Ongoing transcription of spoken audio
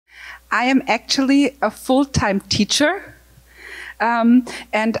I am actually a full-time teacher,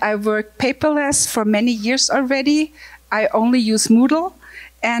 and I work paperless for many years already. I only use Moodle,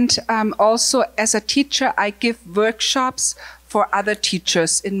 and also as a teacher, I give workshops for other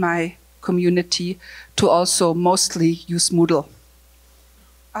teachers in my community to also mostly use Moodle.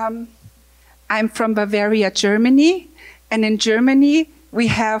 I'm from Bavaria, Germany, and in Germany we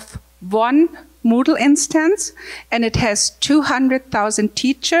have one Moodle instance, and it has 200,000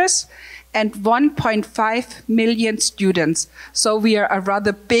 teachers and 1.5 million students. So we are a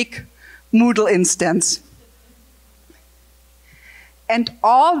rather big Moodle instance. And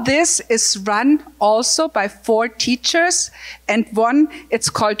all this is run also by 4 teachers, and one, it's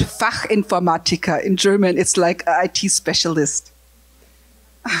called Fachinformatiker. In German, it's like an IT specialist.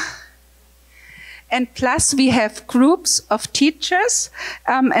 And plus we have groups of teachers,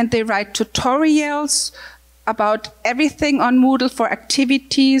 and they write tutorials about everything on Moodle for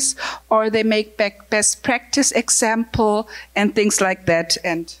activities, or they make best practice example and things like that.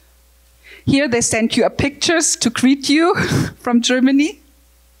 And here they send you pictures to greet you from Germany.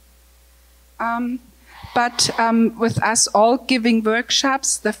 But with us all giving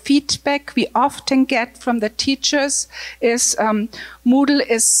workshops, the feedback we often get from the teachers is Moodle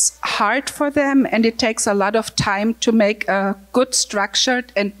is hard for them, and it takes a lot of time to make a good,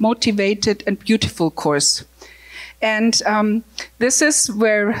 structured and motivated and beautiful course. And this is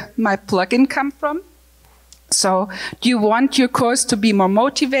where my plugin comes from. So do you want your course to be more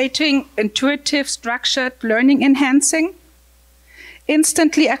motivating, intuitive, structured, learning enhancing,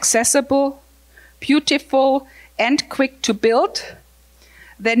 instantly accessible, beautiful, and quick to build?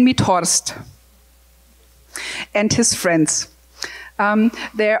 Then meet Horst and his friends.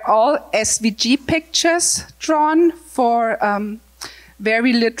 They're all SVG pictures drawn for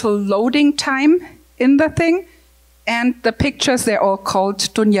very little loading time in the thing. And the pictures, they're all called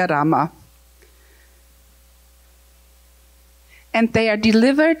Dunja. And they are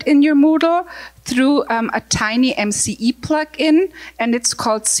delivered in your Moodle through a tiny MCE plugin, and it's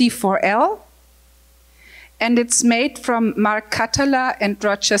called C4L. And it's made from Mark Catala and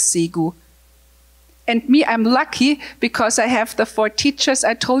Roger Segu. And me, I'm lucky because I have the 4 teachers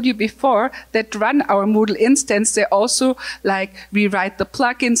I told you before that run our Moodle instance. They also like rewrite the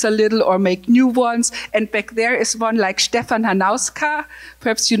plugins a little or make new ones. And back there is one like Stefan Hanauska,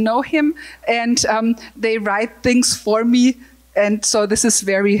 perhaps you know him. And they write things for me. And so this is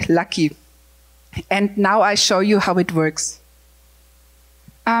very lucky. And now I show you how it works.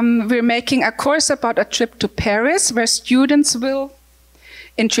 We're making a course about a trip to Paris where students will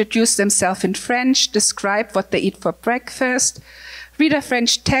introduce themselves in French, describe what they eat for breakfast, read a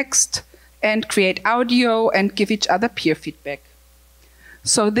French text, and create audio and give each other peer feedback.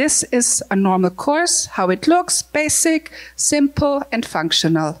 So this is a normal course, how it looks, basic, simple, and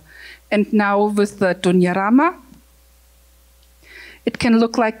functional. And now with the Dunja, it can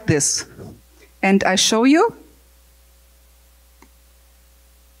look like this. And I show you.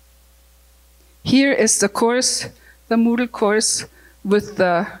 Here is the course, the Moodle course with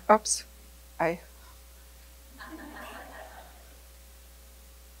the, oops,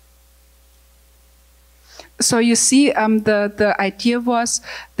 So you see, the idea was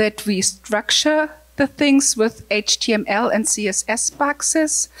that we structure the things with HTML and CSS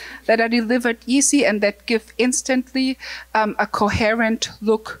boxes that are delivered easy and that give instantly a coherent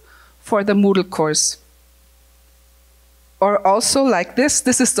look for the Moodle course. Or also like this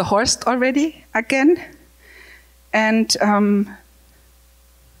is the Horst already again. And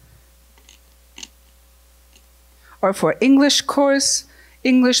or for English course,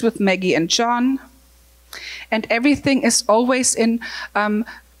 English with Maggie and John. And everything is always in,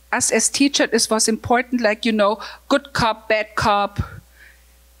 us as teachers, it was important, like, you know, good cop, bad cop,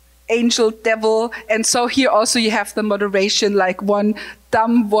 angel, devil. And so here also you have the moderation, like one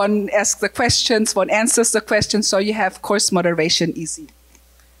dumb, one asks the questions, one answers the questions. So you have course moderation easy.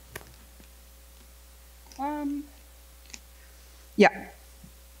 Yeah.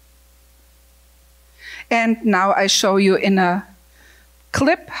 And now I show you in a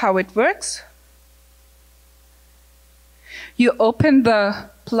clip how it works. You open the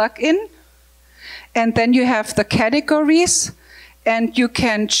plugin, and then you have the categories, and you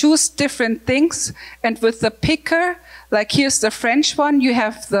can choose different things. And with the picker, like here's the French one, you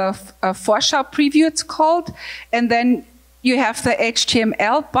have the Vorschau preview, it's called, and then you have the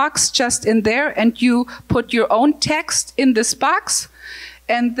HTML box just in there, and you put your own text in this box,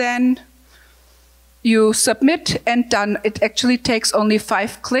 and then you submit and done. It actually takes only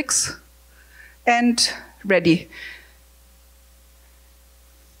 5 clicks and ready.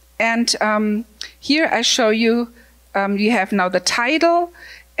 And here I show you, you have now the title,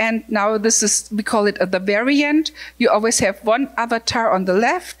 And now this is, we call it the variant. You always have one avatar on the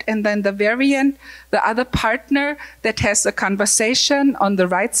left, and then the variant, the other partner that has a conversation on the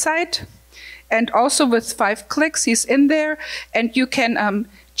right side. And also with 5 clicks, he's in there, and you can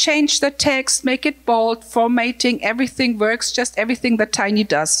change the text, make it bold, formatting, everything works, just everything that Tiny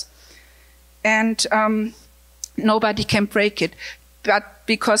does. And nobody can break it. But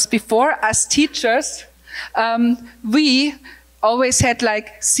because before, as teachers, we always had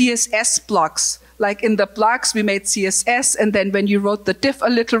like CSS blocks. Like in the blocks, we made CSS, and then when you wrote the div a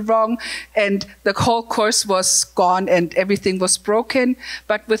little wrong, and the whole course was gone and everything was broken.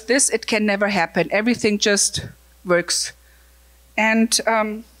 But with this, it can never happen. Everything just works. And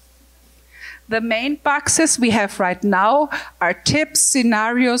the main boxes we have right now are tips,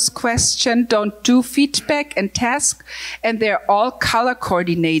 scenarios, question, don't do, feedback, and task, and they're all color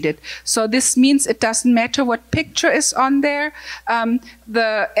coordinated. So this means it doesn't matter what picture is on there.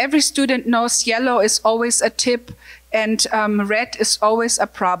 Every student knows yellow is always a tip, and red is always a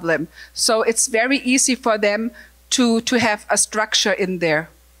problem. So it's very easy for them to have a structure in there.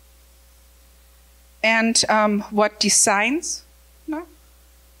 And what designs? No?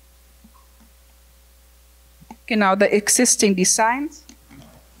 Now the existing designs,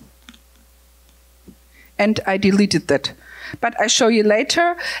 and I deleted that, but I show you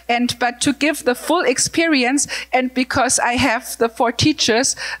later. But to give the full experience, and because I have the 4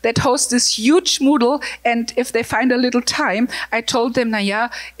 teachers that host this huge Moodle, and if they find a little time, I told them, "Naya,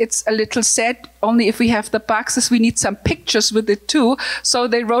 it's a little sad. Only if we have the boxes, we need some pictures with it too." So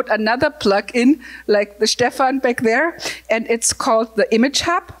they wrote another plugin, like the Stefan back there, and it's called the Image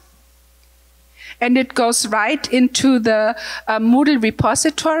Hub. And it goes right into the Moodle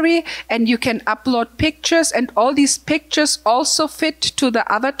repository, and you can upload pictures, and all these pictures also fit to the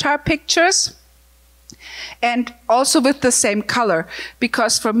avatar pictures, and also with the same color,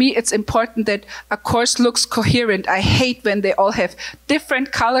 because for me it's important that a course looks coherent. I hate when they all have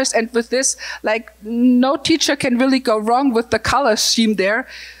different colors, and with this, like, no teacher can really go wrong with the color scheme there.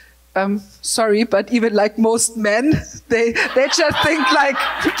 Sorry, but even like most men, they just think like...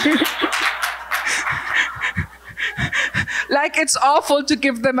 Like it's awful to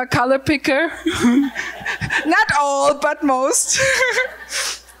give them a color picker. Not all, but most.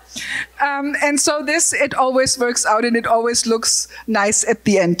 And so it always works out, and it always looks nice at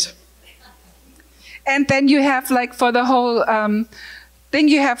the end. And then you have like for the whole thing,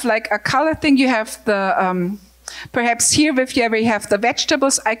 you have like a color thing. You have the, perhaps here if you ever have the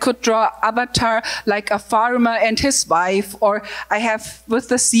vegetables, I could draw avatar like a farmer and his wife, or I have with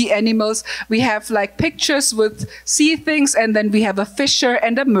the sea animals, we have like pictures with sea things, and then we have a fisher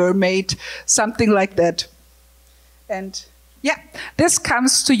and a mermaid, something like that. And yeah, this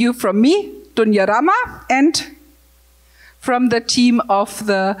comes to you from me, Dunja and from the team of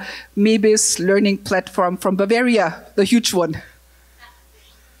the MEBIS learning platform from Bavaria, the huge one.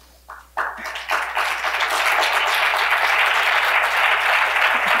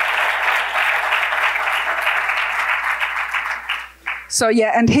 So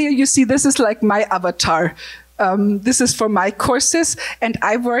yeah, and here you see this is like my avatar. This is for my courses, and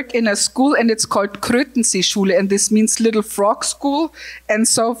I work in a school, and it's called Krötenseeschule, and this means little frog school. And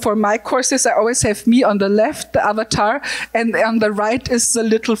so for my courses, I always have me on the left, the avatar, and on the right is the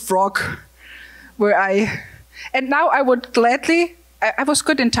little frog, and now I would gladly, I was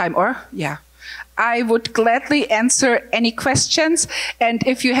good in time, or? Yeah. I would gladly answer any questions, and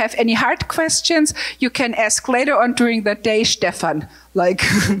if you have any hard questions, you can ask later on during the day, Stefan. Like,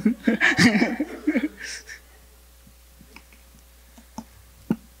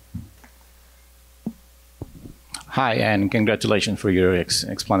 Hi, and congratulations for your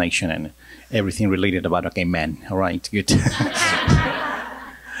explanation and everything related about men. All right, good.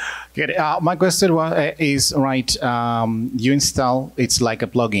 Good. My question is, right, you install, it's like a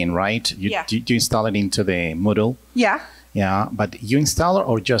plugin, right? You install it into the Moodle? Yeah. Yeah, but you install it,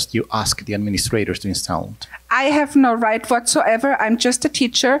 or just you ask the administrators to install it? I have no right whatsoever. I'm just a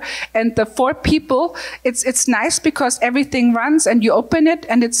teacher, and the 4 people, it's nice because everything runs and you open it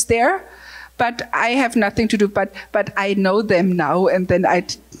and it's there, but I have nothing to do, but I know them now, and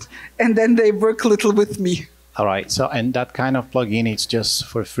then they work a little with me. All right. So, and that kind of plugin, it's just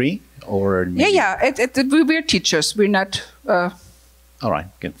for free, or maybe... Yeah. We're teachers. We're not. All right.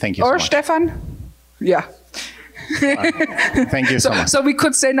 Good. Thank you. Or so much. Stefan. Yeah. Thank you so much. So we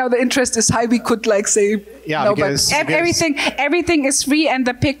could say now the interest is high. We could like say no, because everything is free, and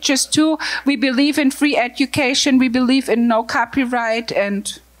the pictures too. We believe in free education. We believe in no copyright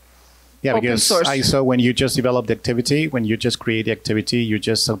and. Yeah, because I saw when you just develop the activity, when you just create the activity, you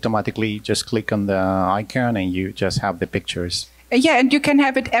just automatically just click on the icon and you just have the pictures. Yeah, and you can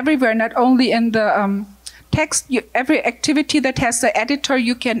have it everywhere, not only in the text. Every activity that has the editor,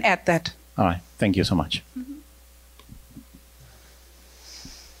 you can add that. All right. Thank you so much. Mm-hmm.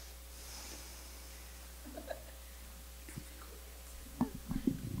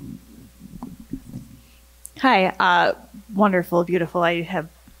 Hi, wonderful, beautiful. I have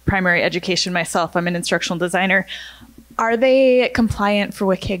primary education myself. I'm an instructional designer. Are they compliant for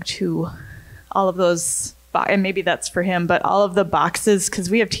WCAG 2? All of those, and maybe that's for him, but all of the boxes, because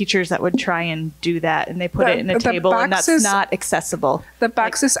we have teachers that would try and do that, and they put it in a table, and that's not accessible. The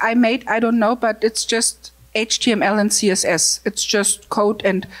boxes I made, I don't know, but it's just HTML and CSS. It's just code,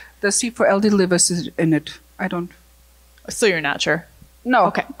 and the C4L delivers it in it. I don't. So you're not sure? No.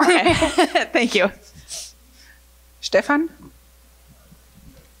 Okay. Thank you. Stefan?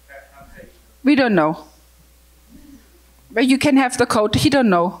 We don't know. But you can have the code. He don't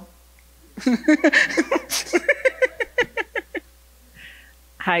know.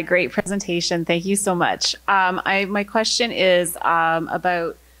 Hi, great presentation. Thank you so much. My question is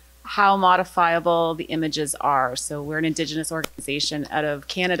about how modifiable the images are. So we're an Indigenous organization out of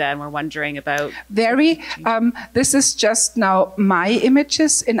Canada, and we're wondering about... This is just now my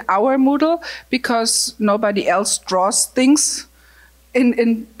images in our Moodle, because nobody else draws things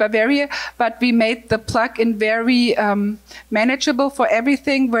in Bavaria, but we made the plugin very manageable for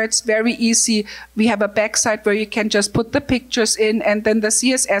everything, where it's very easy. We have a backside where you can just put the pictures in, and then the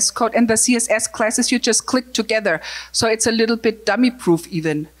CSS code and the CSS classes you just click together. So it's a little bit dummy-proof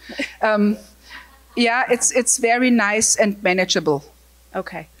even. Yeah, it's very nice and manageable.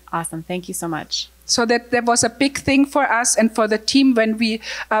 Okay, awesome. Thank you so much. So that was a big thing for us and for the team when we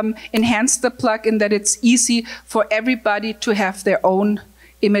enhanced the plugin, that it's easy for everybody to have their own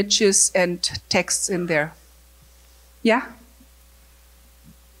images and texts in there. Yeah?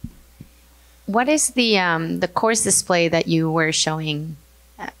 What is the course display that you were showing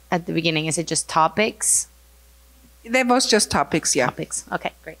at the beginning? Is it just topics? There was just topics, yeah. Topics.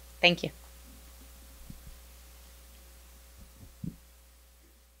 Okay, great. Thank you.